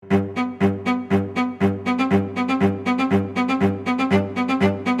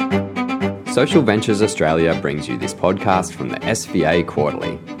Social Ventures Australia brings you this podcast from the SVA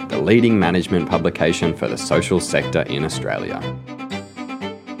Quarterly, the leading management publication for the social sector in Australia.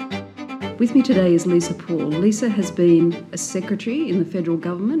 With me today is Lisa Paul. Lisa has been a secretary in the federal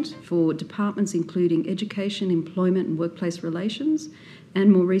government for departments including education, employment and workplace relations,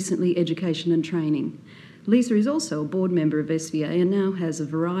 and more recently education and training. Lisa is also a board member of SVA and now has a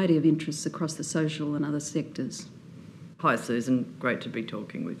variety of interests across the social and other sectors. Hi Susan, great to be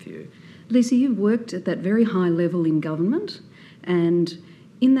talking with you. Lisa, you've worked at that very high level in government, and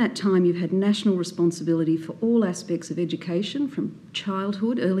in that time you've had national responsibility for all aspects of education, from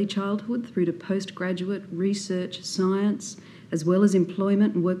childhood, early childhood, through to postgraduate research, science, as well as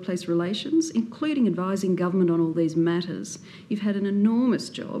employment and workplace relations, including advising government on all these matters. You've had an enormous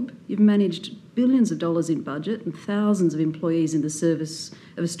job. You've managed billions of dollars in budget and thousands of employees in the service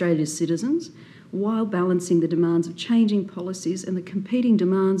of Australia's citizens, while balancing the demands of changing policies and the competing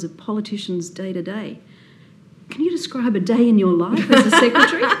demands of politicians day to day. Can you describe a day in your life as a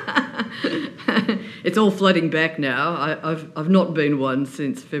secretary? It's all flooding back now. I've not been one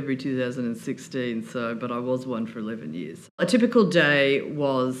since February 2016, but I was one for 11 years. A typical day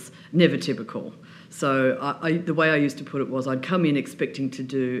was never typical. So the way I used to put it was I'd come in expecting to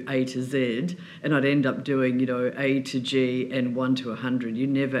do A to Z, and I'd end up doing, A to G and 1 to 100. You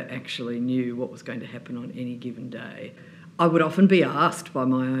never actually knew what was going to happen on any given day. I would often be asked by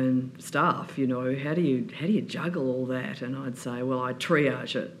my own staff, how do you juggle all that? And I'd say, well, I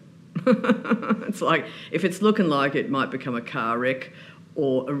triage it. It's like, if it's looking like it might become a car wreck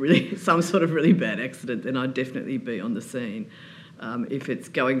or some sort of really bad accident, then I'd definitely be on the scene. If it's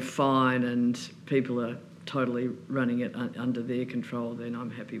going fine and people are totally running it under their control, then I'm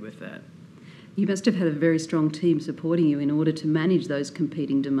happy with that. You must have had a very strong team supporting you in order to manage those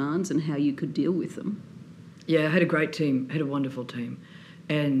competing demands and how you could deal with them. Yeah, I had a great team, had a wonderful team.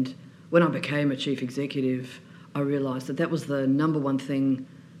 And when I became a chief executive, I realised that was the number one thing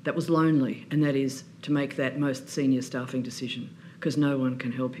that was lonely, and that is to make that most senior staffing decision, because no one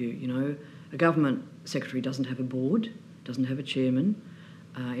can help you. A government secretary doesn't have a board, doesn't have a chairman.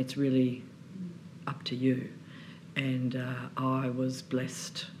 It's really up to you. And I was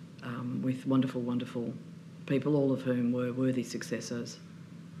blessed with wonderful, wonderful people, all of whom were worthy successors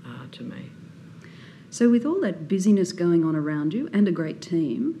to me. So with all that busyness going on around you and a great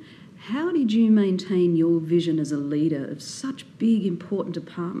team, how did you maintain your vision as a leader of such big, important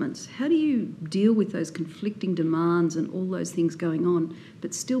departments? How do you deal with those conflicting demands and all those things going on,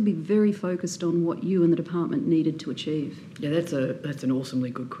 but still be very focused on what you and the department needed to achieve? Yeah, that's an awesomely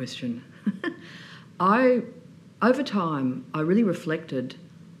good question. Over time, I really reflected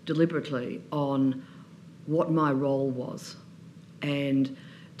deliberately on what my role was and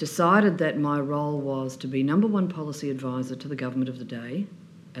decided that my role was to be number one policy advisor to the government of the day,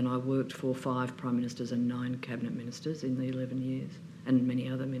 and I worked for 5 Prime Ministers and 9 Cabinet Ministers in the 11 years, and many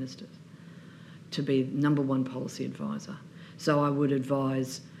other ministers, to be number one policy advisor. So I would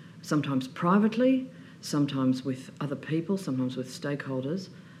advise sometimes privately, sometimes with other people, sometimes with stakeholders,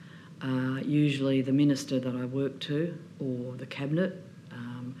 usually the minister that I worked to, or the Cabinet,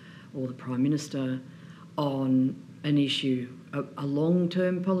 or the Prime Minister, on an issue, a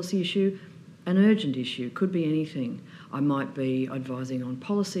long-term policy issue, an urgent issue, could be anything. I might be advising on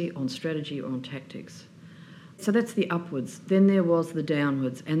policy, on strategy, or on tactics. So that's the upwards. Then there was the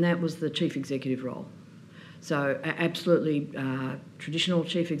downwards, and that was the chief executive role. So absolutely traditional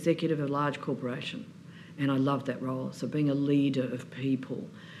chief executive of a large corporation, and I loved that role. So being a leader of people.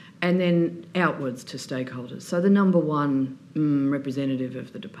 And then outwards to stakeholders. So the number one representative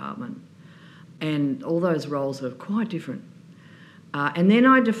of the department. And all those roles are quite different. And then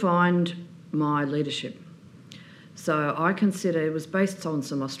I defined my leadership. So I consider, it was based on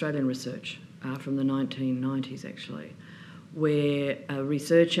some Australian research from the 1990s actually, where a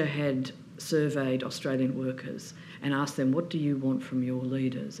researcher had surveyed Australian workers and asked them, what do you want from your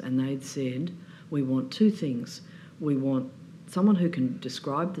leaders? And they'd said, we want 2 things. We want someone who can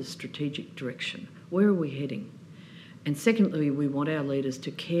describe the strategic direction. Where are we heading? And secondly, we want our leaders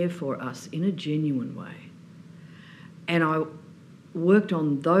to care for us in a genuine way. And I worked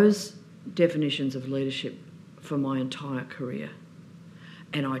on those definitions of leadership for my entire career.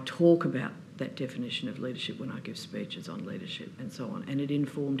 And I talk about that definition of leadership when I give speeches on leadership and so on. And it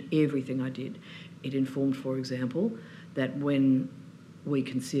informed everything I did. It informed, for example, that when we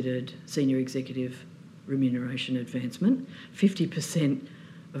considered senior executive remuneration advancement, 50%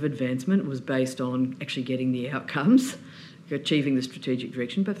 of advancement was based on actually getting the outcomes, achieving the strategic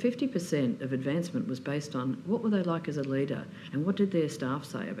direction, but 50% of advancement was based on what were they like as a leader and what did their staff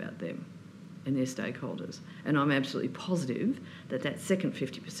say about them. and their stakeholders. And I'm absolutely positive that that second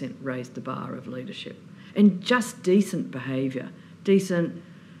 50% raised the bar of leadership. And just decent behaviour, decent,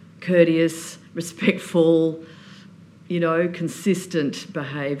 courteous, respectful, consistent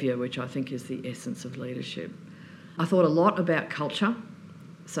behaviour, which I think is the essence of leadership. I thought a lot about culture.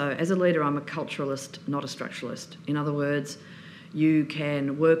 So as a leader, I'm a culturalist, not a structuralist. In other words, you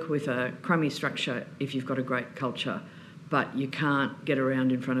can work with a crummy structure if you've got a great culture, but you can't get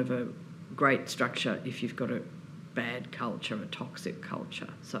around in front of a great structure if you've got a bad culture, a toxic culture.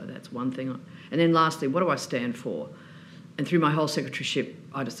 So that's one thing. And then lastly, what do I stand for? And through my whole secretaryship,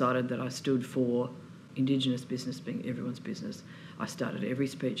 I decided that I stood for Indigenous business being everyone's business. I started every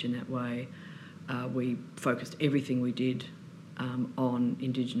speech in that way. We focused everything we did on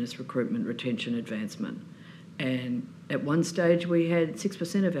Indigenous recruitment, retention, advancement. And at one stage we had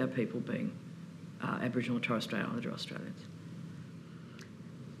 6% of our people being Aboriginal and Torres Strait Islander Australians.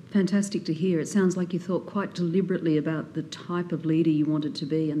 Fantastic to hear. It sounds like you thought quite deliberately about the type of leader you wanted to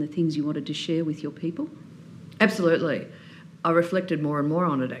be and the things you wanted to share with your people. Absolutely. I reflected more and more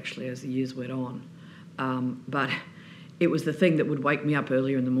on it actually as the years went on. But it was the thing that would wake me up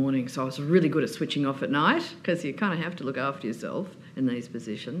earlier in the morning. So I was really good at switching off at night because you kind of have to look after yourself in these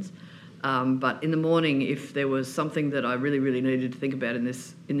positions. But in the morning, if there was something that I really, really needed to think about in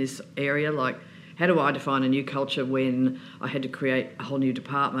this area, like how do I define a new culture when I had to create a whole new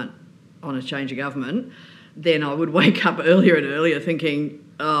department on a change of government, then I would wake up earlier and earlier thinking,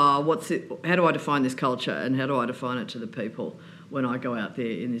 how do I define this culture and how do I define it to the people when I go out there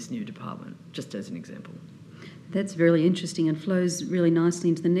in this new department, just as an example. That's really interesting and flows really nicely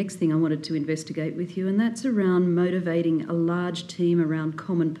into the next thing I wanted to investigate with you, and that's around motivating a large team around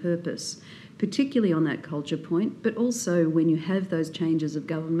common purpose, particularly on that culture point, but also when you have those changes of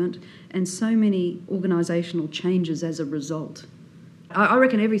government and so many organisational changes as a result. I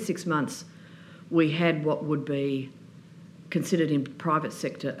reckon every 6 months we had what would be considered in private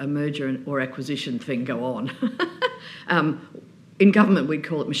sector a merger or acquisition thing go on. In government, we'd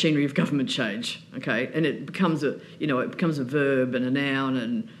call it machinery of government change, okay? And it becomes a verb and a noun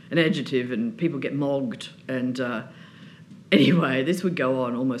and an adjective, and people get mogged. And anyway, this would go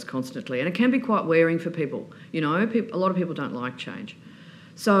on almost constantly, and it can be quite wearing for people. A lot of people don't like change.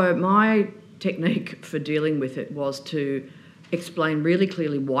 So my technique for dealing with it was to explain really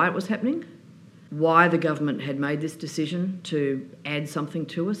clearly why it was happening, why the government had made this decision to add something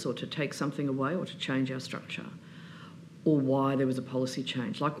to us or to take something away or to change our structure, or why there was a policy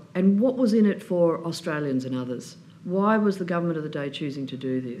change. And what was in it for Australians and others? Why was the government of the day choosing to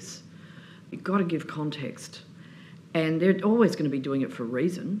do this? You've got to give context. And they're always going to be doing it for a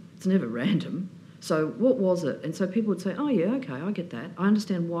reason. It's never random. So what was it? And so people would say, oh yeah, okay, I get that. I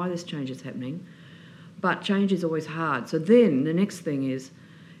understand why this change is happening. But change is always hard. So then the next thing is,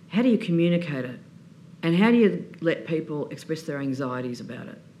 how do you communicate it? And how do you let people express their anxieties about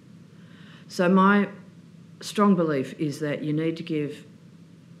it? So my strong belief is that you need to give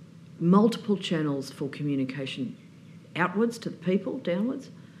multiple channels for communication outwards to the people,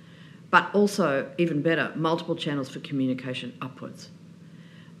 downwards, but also, even better, multiple channels for communication upwards.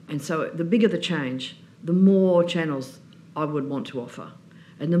 And so the bigger the change, the more channels I would want to offer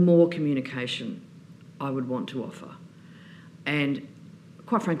and the more communication I would want to offer. And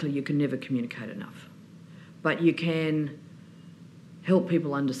quite frankly, you can never communicate enough. But you can help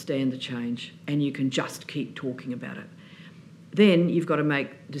people understand the change, and you can just keep talking about it. Then you've got to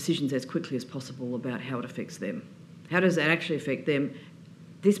make decisions as quickly as possible about how it affects them. How does that actually affect them?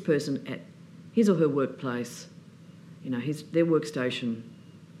 This person at his or her workplace, their workstation,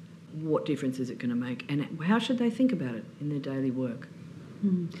 what difference is it going to make? And how should they think about it in their daily work?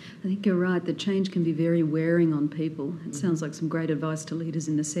 I think you're right. The change can be very wearing on people. It sounds like some great advice to leaders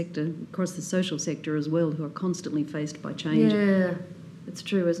in the sector, across the social sector as well, who are constantly faced by change. Yeah, it's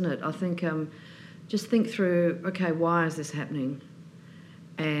true, isn't it? I think just think through, okay, why is this happening?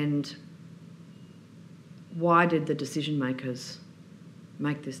 And why did the decision makers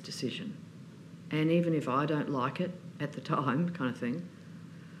make this decision? And even if I don't like it at the time, kind of thing,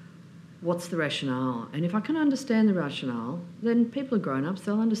 what's the rationale? And if I can understand the rationale, then people are grown-ups,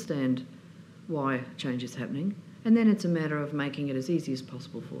 they'll understand why change is happening. And then it's a matter of making it as easy as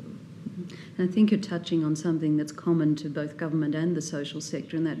possible for them. And I think you're touching on something that's common to both government and the social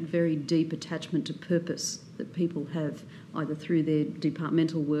sector, and that very deep attachment to purpose that people have, either through their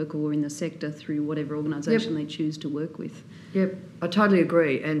departmental work or in the sector through whatever organisation they choose to work with. Yep, I totally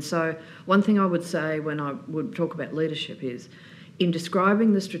agree. And so one thing I would say when I would talk about leadership is, in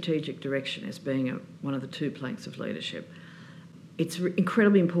describing the strategic direction as being one of the two planks of leadership, it's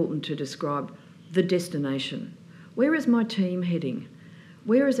incredibly important to describe the destination. Where is my team heading?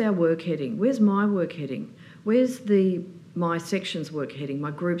 where is our work heading? Where's my work heading? Where's my section's work heading,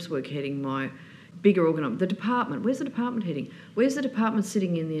 my group's work heading, my bigger the department? Where's the department heading? Where's the department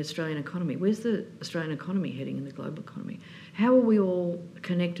sitting in the Australian economy? Where's the Australian economy heading in the global economy? How are we all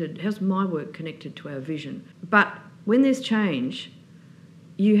connected? How's my work connected to our vision? But when there's change,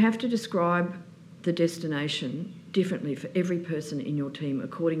 you have to describe the destination differently for every person in your team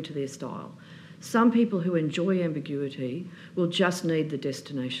according to their style. Some people who enjoy ambiguity will just need the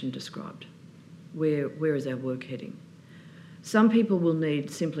destination described. Where is our work heading? Some people will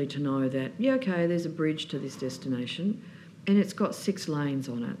need simply to know that, yeah, okay, there's a bridge to this destination and it's got 6 lanes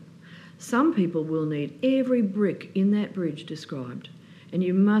on it. Some people will need every brick in that bridge described, and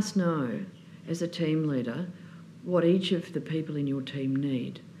you must know as a team leader what each of the people in your team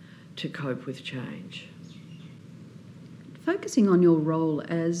need to cope with change. Focusing on your role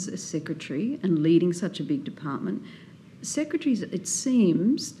as a secretary and leading such a big department, secretaries, it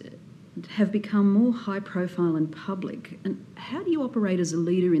seems, have become more high profile and public. And how do you operate as a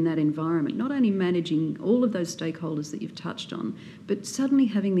leader in that environment, not only managing all of those stakeholders that you've touched on, but suddenly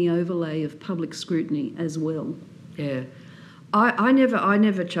having the overlay of public scrutiny as well? Yeah. I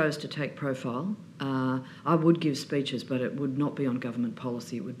never chose to take profile. I would give speeches, but it would not be on government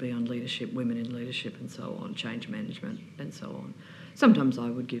policy. It would be on leadership, women in leadership and so on, change management and so on. Sometimes I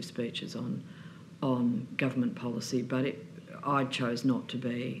would give speeches on government policy, but I chose not to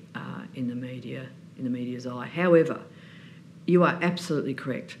be in the media's eye. However, you are absolutely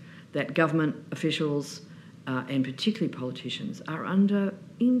correct that government officials and particularly politicians are under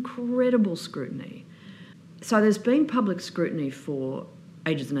incredible scrutiny. So there's been public scrutiny for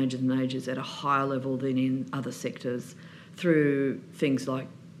ages and ages and ages at a higher level than in other sectors through things like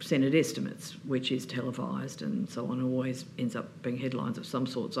Senate estimates, which is televised and so on, always ends up being headlines of some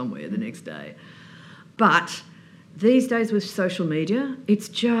sort somewhere the next day. But these days with social media, it's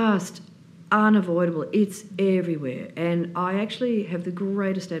just unavoidable. It's everywhere. And I actually have the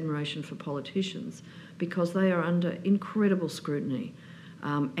greatest admiration for politicians because they are under incredible scrutiny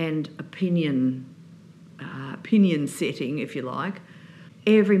and opinion setting, if you like,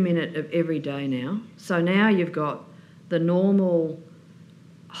 every minute of every day now. So now you've got the normal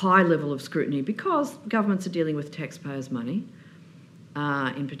high level of scrutiny because governments are dealing with taxpayers' money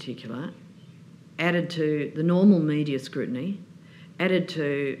in particular, added to the normal media scrutiny, added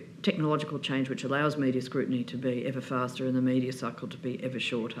to technological change which allows media scrutiny to be ever faster and the media cycle to be ever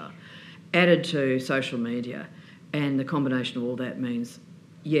shorter, added to social media, and the combination of all that means,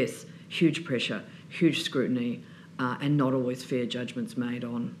 yes, huge pressure, huge scrutiny, and not always fair judgments made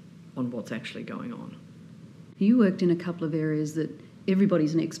on what's actually going on. You worked in a couple of areas that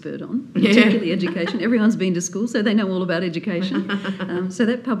everybody's an expert on, particularly education. Everyone's been to school, so they know all about education. So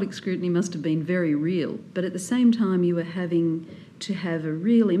that public scrutiny must have been very real. But at the same time, you were having to have a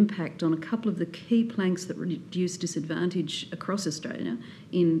real impact on a couple of the key planks that reduce disadvantage across Australia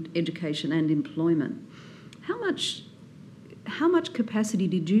in education and employment. How much capacity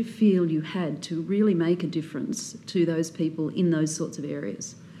did you feel you had to really make a difference to those people in those sorts of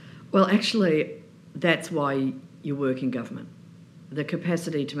areas? Well, actually, that's why you work in government. The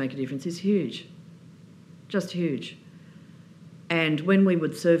capacity to make a difference is huge, just huge. And when we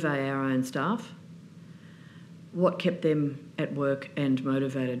would survey our own staff, what kept them at work and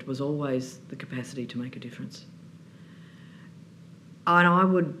motivated was always the capacity to make a difference. And I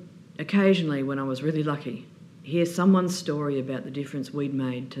would occasionally, when I was really lucky, hear someone's story about the difference we'd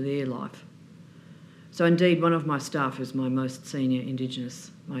made to their life. So indeed, one of my staff, who's my most senior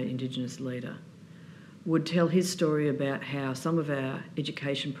my Indigenous leader, would tell his story about how some of our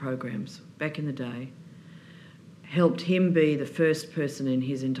education programs back in the day helped him be the first person in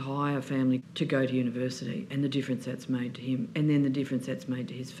his entire family to go to university, and the difference that's made to him, and then the difference that's made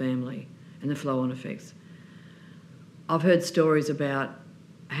to his family, and the flow-on effects. I've heard stories about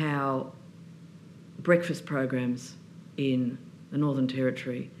how breakfast programs in the Northern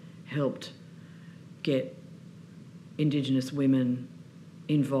Territory helped get Indigenous women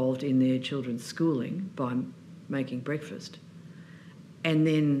involved in their children's schooling by making breakfast, and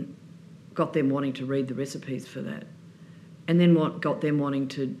then got them wanting to read the recipes for that, and then got them wanting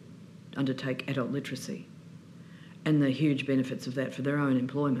to undertake adult literacy and the huge benefits of that for their own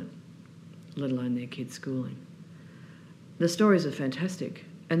employment, let alone their kids' schooling. The stories are fantastic,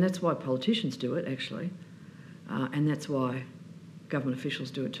 and that's why politicians do it, actually, and that's why government officials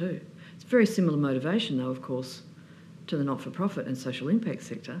do it too. It's a very similar motivation, though, of course, to the not-for-profit and social impact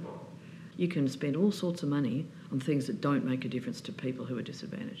sector. You can spend all sorts of money on things that don't make a difference to people who are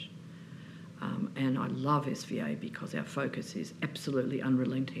disadvantaged. And I love SVA because our focus is absolutely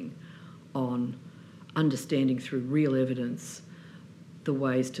unrelenting on understanding through real evidence the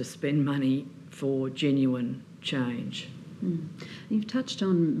ways to spend money for genuine change. You've touched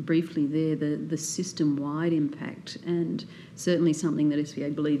on briefly there the system-wide impact, and certainly something that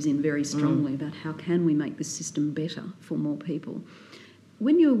SVA believes in very strongly about how can we make the system better for more people.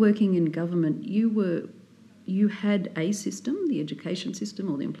 When you were working in government, you had a system, the education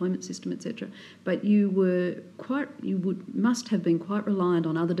system or the employment system, etc., but must have been quite reliant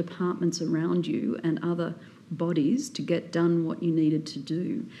on other departments around you and other bodies to get done what you needed to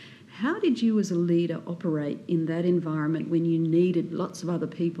do. How did you as a leader operate in that environment when you needed lots of other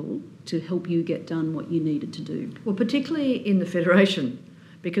people to help you get done what you needed to do? Well, particularly in the Federation,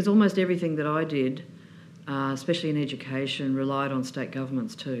 because almost everything that I did, especially in education, relied on state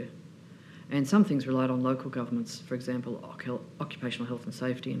governments too. And some things relied on local governments, for example, occupational health and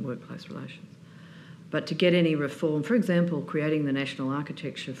safety and workplace relations. But to get any reform, for example, creating the national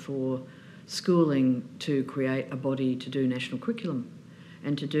architecture for schooling to create a body to do national curriculum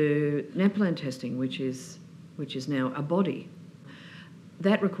and to do NAPLAN testing, which is now a body.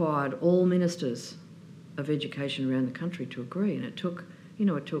 That required all ministers of education around the country to agree, and it took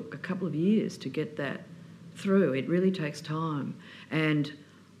a couple of years to get that through. It really takes time, and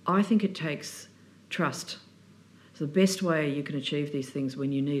I think it takes trust. So the best way you can achieve these things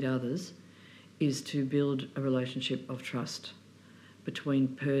when you need others is to build a relationship of trust between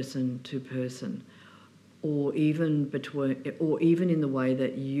person to person, or even in the way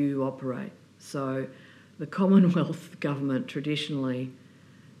that you operate. So the Commonwealth government traditionally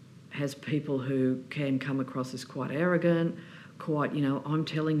has people who can come across as quite arrogant, I'm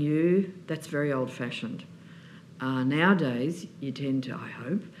telling you, that's very old-fashioned. Nowadays, you tend to, I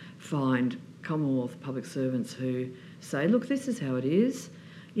hope, find Commonwealth public servants who say, look, this is how it is.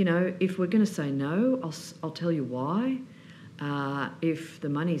 If we're going to say no, I'll tell you why. If the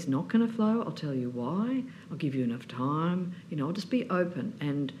money's not going to flow, I'll tell you why. I'll give you enough time. I'll just be open.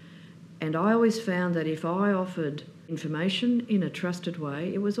 And I always found that if I offered information in a trusted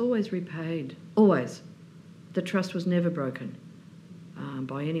way, it was always repaid. Always. The trust was never broken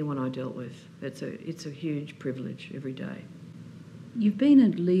by anyone I dealt with. It's a huge privilege every day. You've been a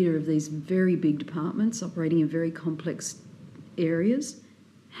leader of these very big departments operating in very complex areas.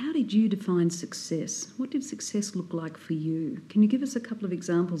 How did you define success? What did success look like for you? Can you give us a couple of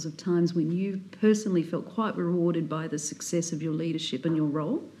examples of times when you personally felt quite rewarded by the success of your leadership and your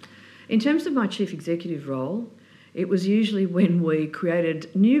role? In terms of my chief executive role, it was usually when we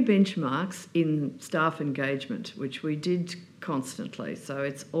created new benchmarks in staff engagement, which we did constantly. So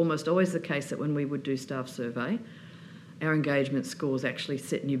it's almost always the case that when we would do staff survey, our engagement scores actually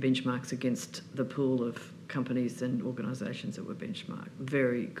set new benchmarks against the pool of companies and organisations that were benchmarked.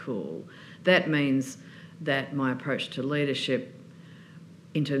 Very cool. That means that my approach to leadership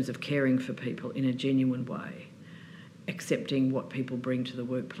in terms of caring for people in a genuine way, accepting what people bring to the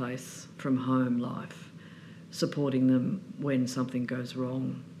workplace from home life, supporting them when something goes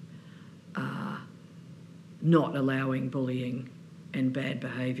wrong, not allowing bullying and bad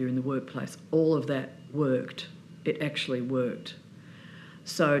behaviour in the workplace. All of that worked. It actually worked.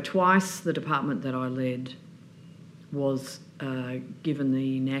 So twice the department that I led was given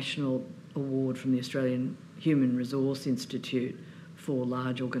the National Award from the Australian Human Resource Institute for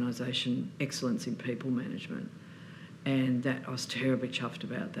large organisation excellence in people management. And that I was terribly chuffed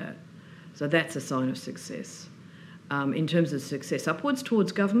about that. So that's a sign of success. In terms of success upwards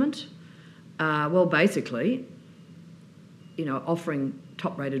towards government, basically, offering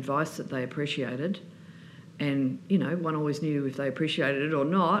top-rate advice that they appreciated, and, one always knew if they appreciated it or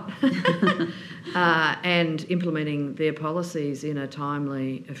not, and implementing their policies in a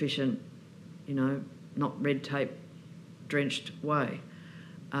timely, efficient, not red tape drenched way.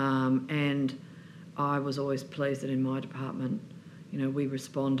 And I was always pleased that in my department, we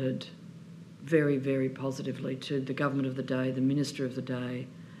responded very, very positively to the government of the day, the minister of the day,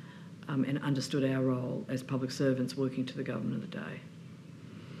 and understood our role as public servants working to the government of the day.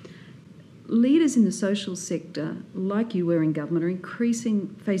 Leaders in the social sector, like you were in government, are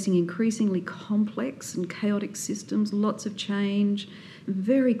facing increasingly complex and chaotic systems, lots of change,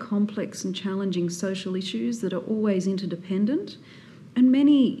 very complex and challenging social issues that are always interdependent, and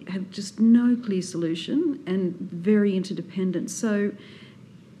many have just no clear solution and very interdependent. So,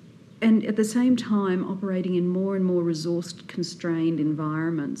 and at the same time operating in more and more resource-constrained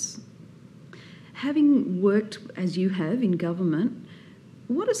environments. Having worked as you have in government,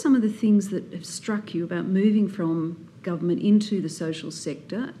 what are some of the things that have struck you about moving from government into the social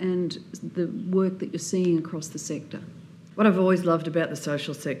sector and the work that you're seeing across the sector? What I've always loved about the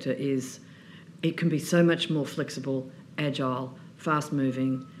social sector is it can be so much more flexible, agile,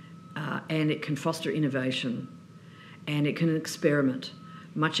 fast-moving, and it can foster innovation. and it can experiment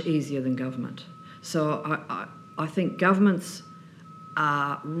much easier than government. So I think governments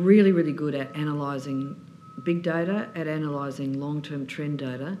are really, really good at analysing big data, at analysing long-term trend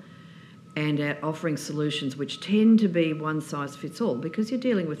data, and at offering solutions which tend to be one size fits all because you're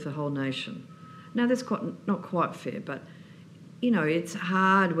dealing with the whole nation. Now, that's not quite fair, but it's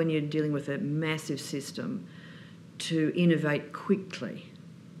hard when you're dealing with a massive system to innovate quickly.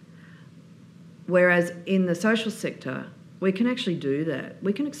 Whereas in the social sector, we can actually do that.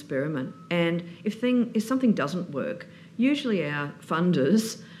 We can experiment. And if something doesn't work, usually our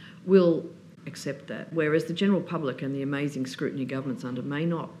funders will accept that, whereas the general public and the amazing scrutiny government's under may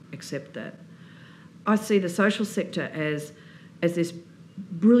not accept that. I see the social sector as this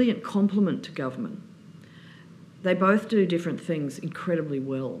brilliant complement to government. They both do different things incredibly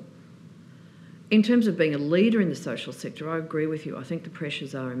well. In terms of being a leader in the social sector, I agree with you. I think the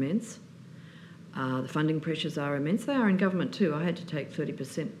pressures are immense. The funding pressures are immense. They are in government too. I had to take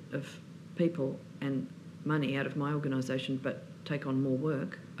 30% of people and money out of my organisation but take on more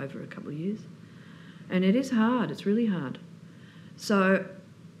work over a couple of years. And it is hard. It's really hard. So,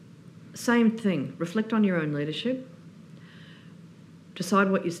 same thing. Reflect on your own leadership.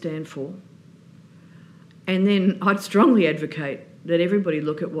 Decide what you stand for. And then I'd strongly advocate that everybody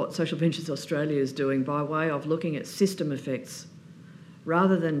look at what Social Ventures Australia is doing by way of looking at system effects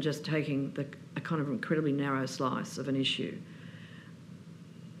rather than just taking a kind of incredibly narrow slice of an issue.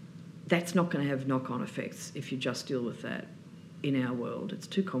 That's not going to have knock-on effects if you just deal with that in our world. It's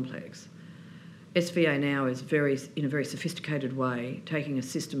too complex. SVA now is in a very sophisticated way, taking a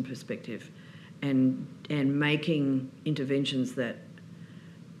system perspective and making interventions that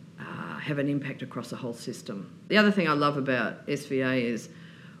have an impact across the whole system. The other thing I love about SVA is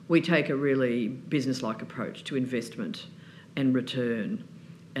we take a really business-like approach to investment and return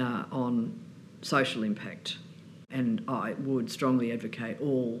on social impact. And I would strongly advocate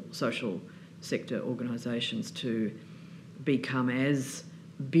all social sector organisations to become as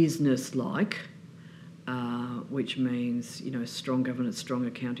business-like, which means, strong governance, strong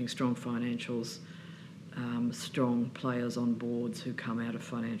accounting, strong financials, strong players on boards who come out of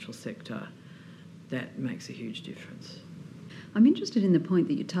financial sector. That makes a huge difference. I'm interested in the point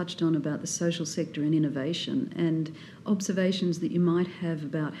that you touched on about the social sector and innovation and observations that you might have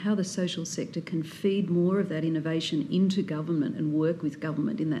about how the social sector can feed more of that innovation into government and work with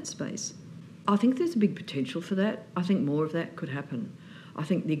government in that space. I think there's a big potential for that. I think more of that could happen. I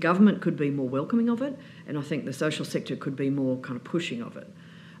think the government could be more welcoming of it, and I think the social sector could be more kind of pushing of it.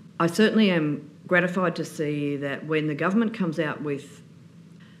 I certainly am gratified to see that when the government comes out with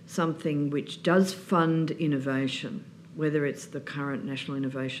something which does fund innovation, whether it's the current National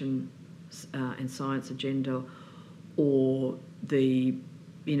Innovation and Science Agenda or the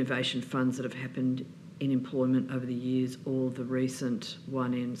innovation funds that have happened in employment over the years or the recent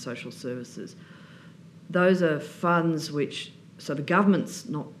one in social services. Those are funds so the government's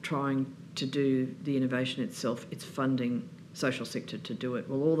not trying to do the innovation itself, it's funding social sector to do it.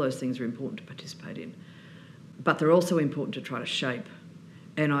 Well, all those things are important to participate in. But they're also important to try to shape.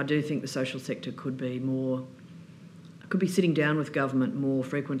 And I do think the social sector could be sitting down with government more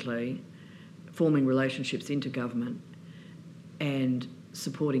frequently, forming relationships into government and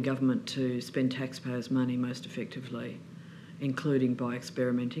supporting government to spend taxpayers' money most effectively, including by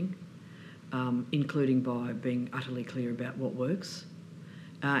experimenting, including by being utterly clear about what works,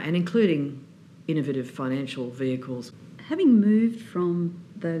 and including innovative financial vehicles. Having moved from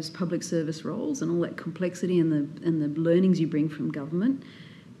those public service roles and all that complexity and the learnings you bring from government,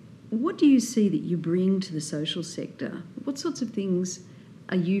 what do you see that you bring to the social sector? What sorts of things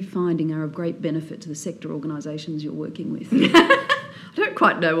are you finding are of great benefit to the sector organisations you're working with? I don't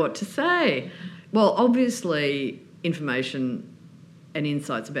quite know what to say. Well, obviously, information and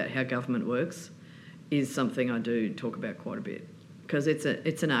insights about how government works is something I do talk about quite a bit because it's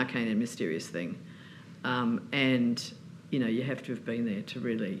an arcane and mysterious thing. And, you have to have been there to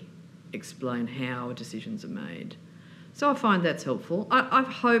really explain how decisions are made. So I find that's helpful. I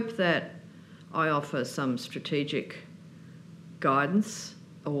hope that I offer some strategic guidance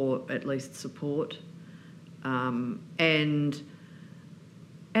or at least support. And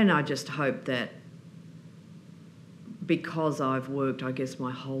I just hope that because I've worked, I guess,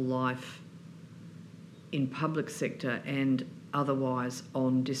 my whole life in public sector and otherwise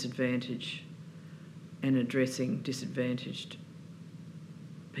on disadvantage and addressing disadvantaged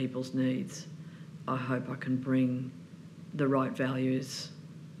people's needs, I hope I can bring the right values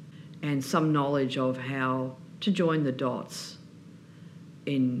and some knowledge of how to join the dots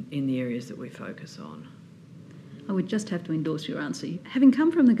in the areas that we focus on. I would just have to endorse your answer. Having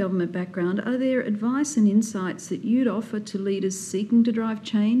come from the government background, are there advice and insights that you'd offer to leaders seeking to drive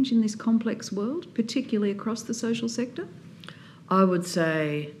change in this complex world, particularly across the social sector? I would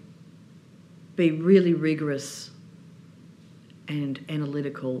say be really rigorous and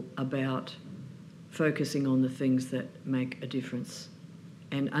analytical about focusing on the things that make a difference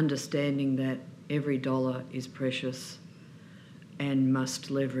and understanding that every dollar is precious and must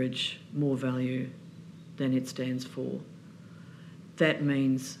leverage more value than it stands for. That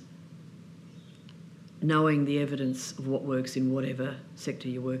means knowing the evidence of what works in whatever sector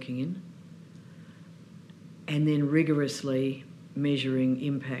you're working in, and then rigorously measuring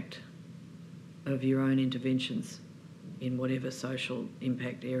impact of your own interventions in whatever social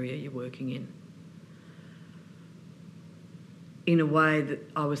impact area you're working in a way that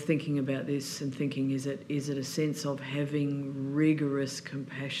I was thinking about this and thinking, is it a sense of having rigorous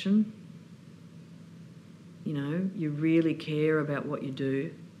compassion? You know, you really care about what you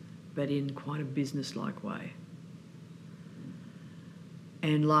do, but in quite a business-like way.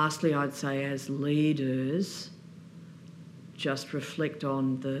 And lastly, I'd say as leaders, just reflect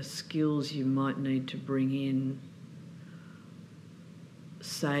on the skills you might need to bring in,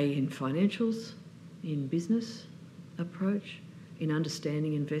 say in financials, in business approach, in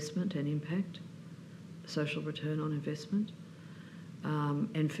understanding investment and impact, social return on investment.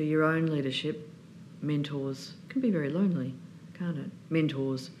 And for your own leadership, mentors can be very lonely, can't it?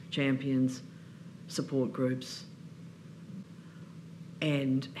 Mentors, champions, support groups,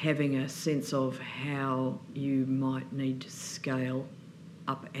 and having a sense of how you might need to scale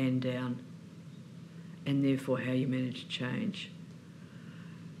up and down, and therefore how you manage change.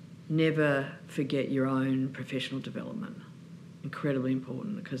 Never forget your own professional development. Incredibly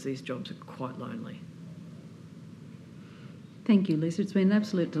important, because these jobs are quite lonely. Thank you, Lisa. It's been an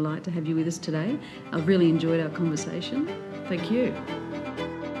absolute delight to have you with us today. I've really enjoyed our conversation. Thank you.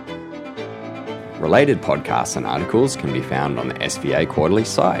 Related podcasts and articles can be found on the SVA Quarterly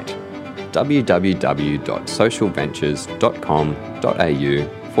site,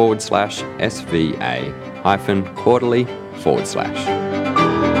 www.socialventures.com.au/SVA-quarterly/.